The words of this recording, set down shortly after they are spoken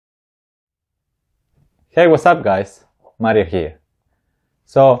Hey, what's up guys? Mario here.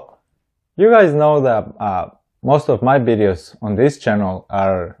 So, you guys know that most of my videos on this channel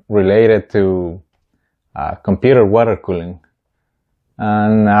are related to computer water cooling.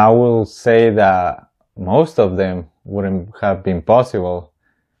 And I will say that most of them wouldn't have been possible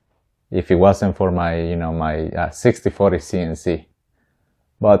if it wasn't for my, my 6040 CNC.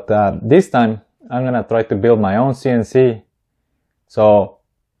 But this time, I'm gonna try to build my own CNC. So,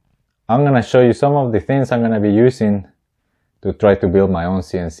 I'm gonna show you some of the things I'm gonna be using to try to build my own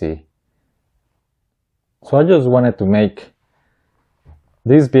CNC. So I just wanted to make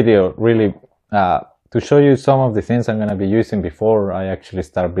this video really to show you some of the things I'm gonna be using before I actually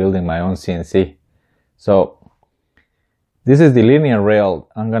start building my own CNC. So this is the linear rail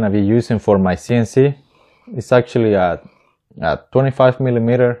I'm gonna be using for my CNC. It's actually a 25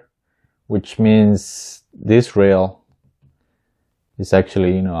 millimeter, which means this rail is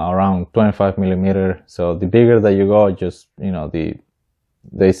actually around 25 millimeter. So the bigger that you go, just they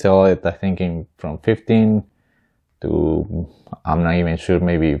sell it, I think, in from 15 to, I'm not even sure,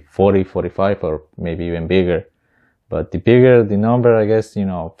 maybe 40, 45, or maybe even bigger. But the bigger the number, I guess,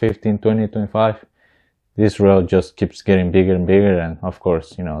 15, 20, 25, this rail just keeps getting bigger and bigger. And of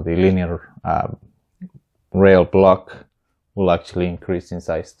course, the linear rail block will actually increase in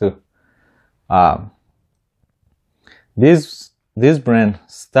size too. This brand,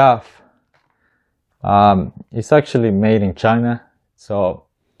 Staf, is actually made in China. So,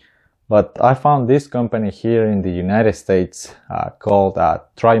 but I found this company here in the United States called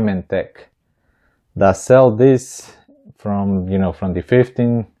Tech that sell this from from the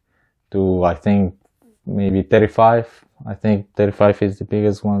 15 to, I think, maybe 35. I think 35 is the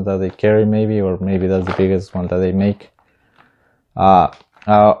biggest one that they carry, maybe, or maybe that's the biggest one that they make. I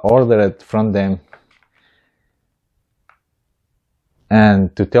ordered it from them.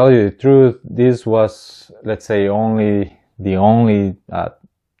 And to tell you the truth, this was, let's say, the only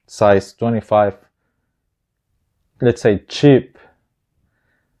size 25, let's say, cheap,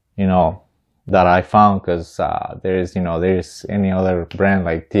 that I found, because there is any other brand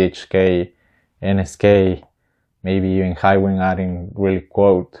like THK, NSK, maybe even Highwind. I didn't really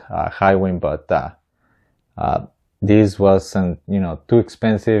quote Highwind, but this wasn't, too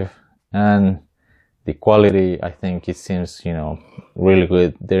expensive, and the quality, I think, it seems, really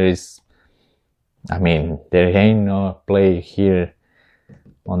good. There ain't no play here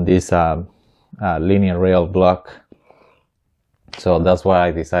on this linear rail block. So that's why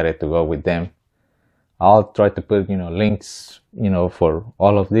I decided to go with them. I'll try to put, links, for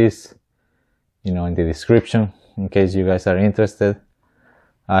all of this, in the description, in case you guys are interested.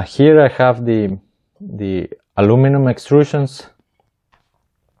 Here I have the Aluminium Extrusions.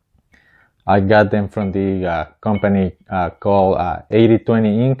 I got them from the company called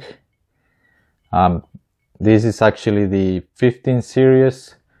 8020 Inc. This is actually the 15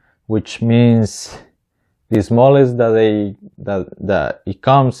 series, which means the smallest that it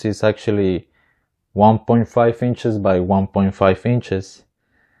comes is actually 1.5 inches by 1.5 inches.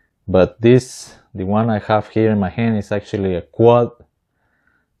 But the one I have here in my hand, is actually a quad.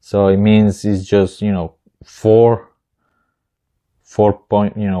 So it means it's just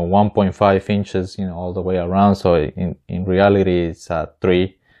 1.5 inches, all the way around. So in reality, it's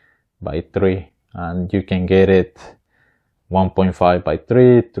 3 by 3, and you can get it 1.5 by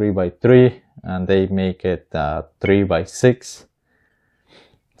 3, 3 by 3, and they make it 3 by 6.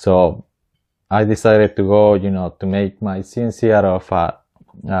 So I decided to go, to make my CNC out of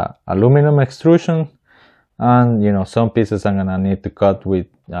aluminum extrusion, and some pieces I'm gonna need to cut with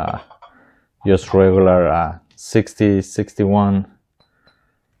just regular 60, 61,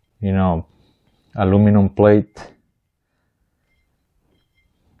 aluminum plate,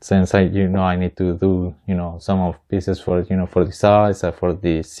 since I need to do some of pieces for for the size, for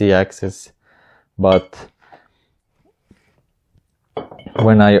the Z-axis. But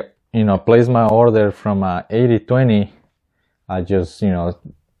when I place my order from 8020, I just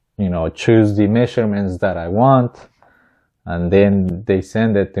choose the measurements that I want, and then they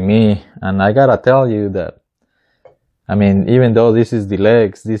send it to me. And I gotta tell you that, even though this is the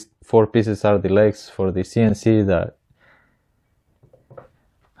legs, these 4 pieces are the legs for the CNC, that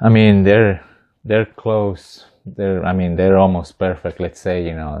they're close. They're almost perfect. Let's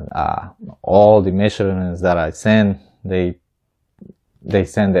say, all the measurements that I send, they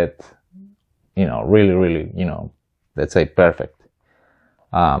send it, really, let's say, perfect.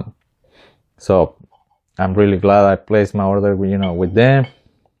 So I'm really glad I placed my order, with them,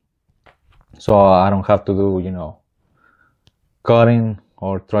 so I don't have to do, cutting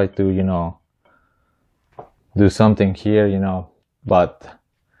or try to, do something here, but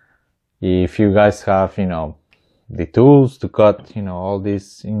if you guys have, you know, the tools to cut, you know, all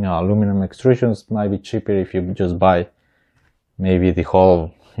these, you know, aluminum extrusions, might be cheaper if you just buy maybe the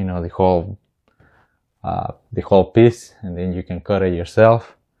whole, you know, the whole piece, and then you can cut it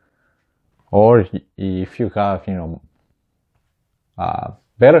yourself. Or if you have, you know,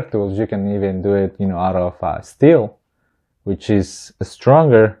 better tools, you can even do it, you know, out of steel, which is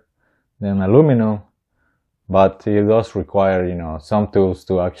stronger than aluminum, but it does require, you know, some tools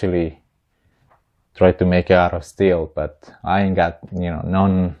to actually try to make it out of steel. But I ain't got, you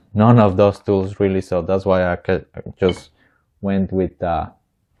know, none of those tools really, so that's why I just went with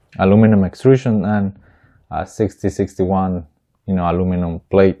aluminum extrusion and 6061, you know, aluminum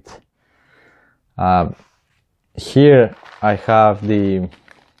plate. Here I have the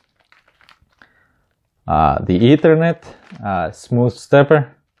Ethernet Smoothstepper.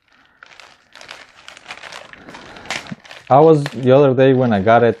 I was, the other day when I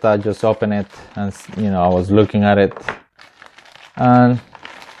got it, I just opened it and, you know, I was looking at it, and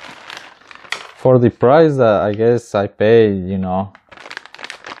for the price that I guess I paid, you know,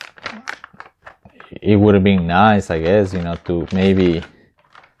 it would have been nice, I guess, you know, to maybe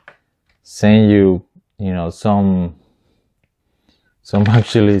send you, you know, some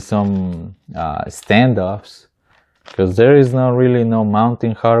standoffs, because there is not really no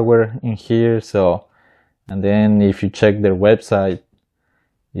mounting hardware in here. So, and then if you check their website,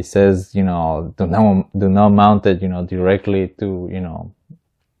 it says, you know, do not mount it, you know, directly to, you know,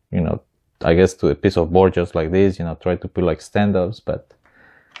 I guess to a piece of board just like this, you know, try to put like standoffs, but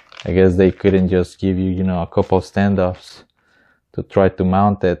I guess they couldn't just give you, you know, a couple of standoffs to try to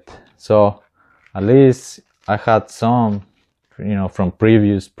mount it. So at least I had some, you know, from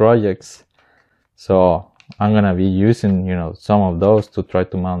previous projects, so I'm gonna be using, you know, some of those to try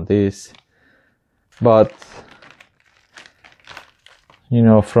to mount this. But, you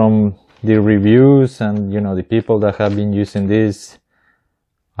know, from the reviews and, you know, the people that have been using this,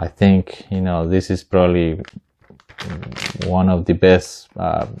 I think, you know, this is probably one of the best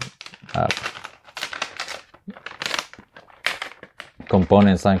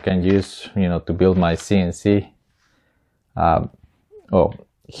components I can use, you know, to build my CNC. Oh,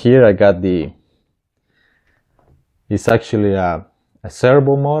 here I got it's actually a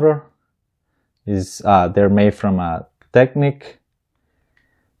servo motor. They're made from a Teknic,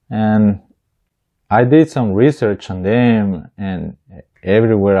 and I did some research on them, and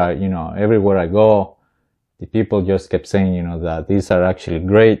everywhere I go, the people just kept saying, you know, that these are actually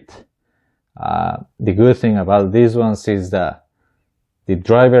great. The good thing about these ones is that the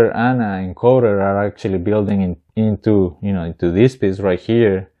driver and an encoder are actually building into this piece right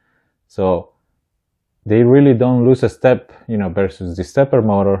here, so they really don't lose a step, you know, versus the stepper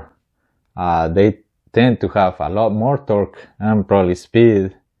motor. They tend to have a lot more torque and probably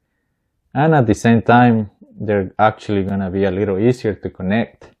speed, and at the same time they're actually gonna be a little easier to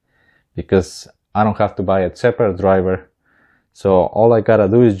connect because I don't have to buy a separate driver. So all I gotta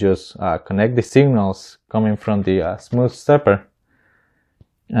do is just connect the signals coming from the smooth stepper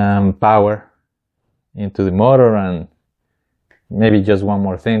and power into the motor, and maybe just one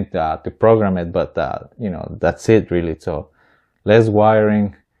more thing to program it, but you know, that's it really. So less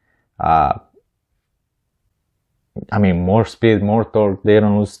wiring, I mean, more speed, more torque, they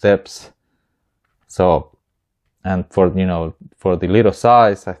don't lose steps. So, and for, you know, for the little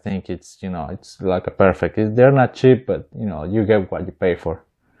size, I think it's, you know, it's like a perfect. They're not cheap, but, you know, you get what you pay for.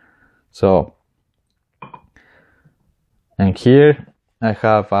 So, and here I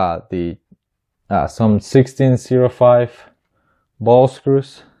have some 1605 ball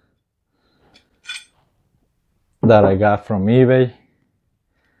screws that I got from eBay.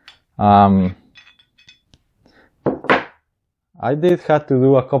 I did have to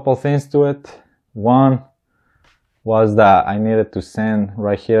do a couple things to it. One was that I needed to sand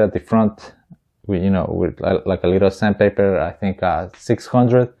right here at the front with, you know, with like a little sandpaper, I think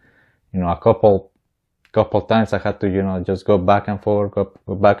 600. You know, a couple times I had to, you know, just go back and forth,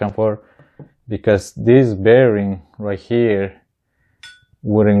 go back and forth, because this bearing right here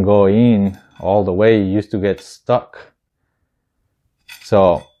wouldn't go in all the way. It used to get stuck.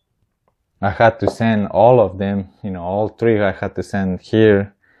 So I had to sand all of them, you know, all three I had to sand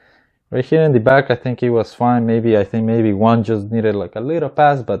here. Right here in the back, I think it was fine. I think maybe one just needed like a little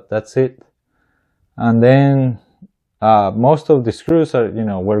pass, but that's it. And then most of the screws are, you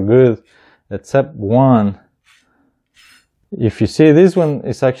know, were good, except one. If you see, this one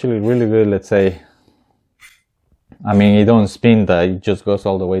is actually really good, let's say. I mean, it don't spin, that it just goes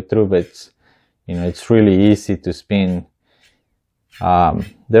all the way through, but it's, you know, it's really easy to spin.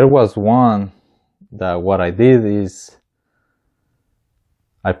 There was one that what I did is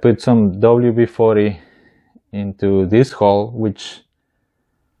I put some WB-40 into this hole, which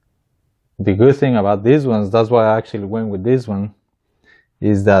the good thing about these ones, that's why I actually went with this one,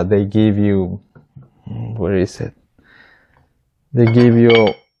 is that they give you, where is it? They give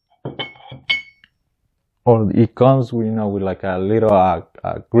you, or it comes with, you know, with like a little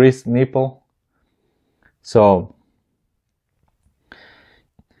grease nipple. So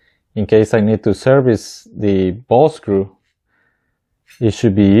in case I need to service the ball screw, it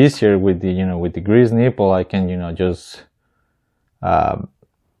should be easier with the, you know, with the grease nipple. I can, you know, just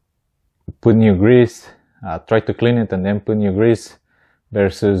put new grease, try to clean it and then put new grease,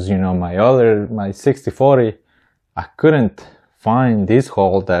 versus, you know, my 6040, I couldn't find this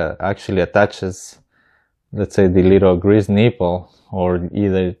hole that actually attaches, let's say, the little grease nipple, or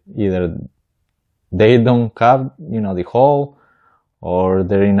either they don't have, you know, the hole, or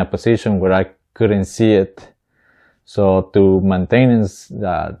they're in a position where I couldn't see it. So to maintenance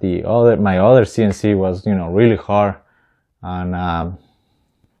my other CNC was, you know, really hard. And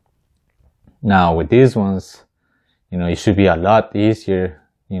now with these ones, you know, it should be a lot easier,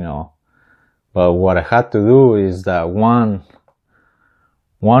 you know. But what I had to do is that one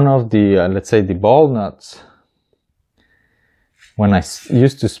of the let's say the ball nuts, when I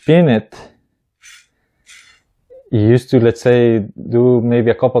used to spin it, you used to, let's say, do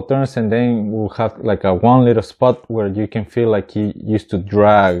maybe a couple turns, and then we'll have like a one little spot where you can feel like it used to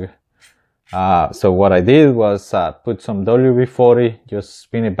drag. So what I did was put some WB-40, just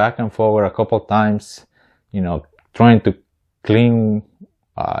spin it back and forward a couple times, you know, trying to clean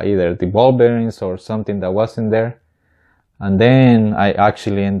either the ball bearings or something that wasn't there. And then I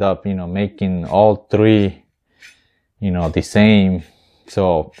actually end up, you know, making all three, you know, the same.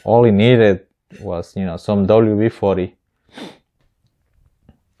 So all it needed was, you know, some WB-40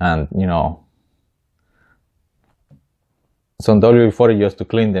 and, you know, some WB-40 just to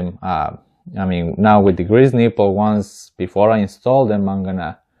clean them. I mean, now with the grease nipple, once before I install them, I'm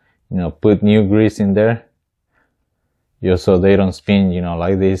gonna, you know, put new grease in there, just so they don't spin, you know,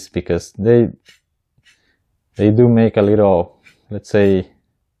 like this, because they do make a little, let's say,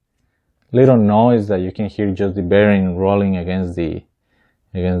 little noise that you can hear just the bearing rolling against the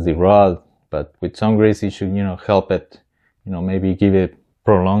rod. But with some grease, it should, you know, help it, you know, maybe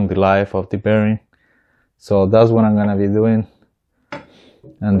prolong the life of the bearing. So that's what I'm gonna be doing.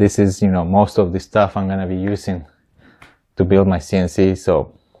 And this is, you know, most of the stuff I'm gonna be using to build my CNC.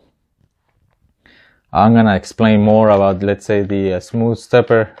 So I'm gonna explain more about, let's say, the smooth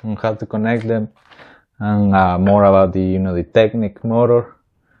stepper and how to connect them, and more about the, you know, the Teknic motor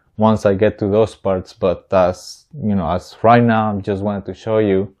once I get to those parts. But as you know, as right now, I just wanted to show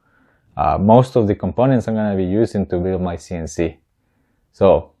you most of the components I'm gonna be using to build my CNC.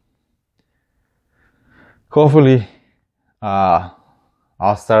 So hopefully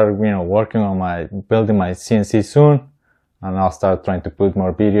I'll start, you know, working on building my CNC soon, and I'll start trying to put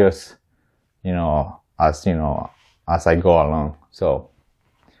more videos, you know, as I go along. So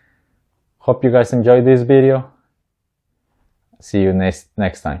hope you guys enjoyed this video. See you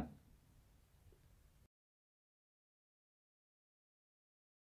next time.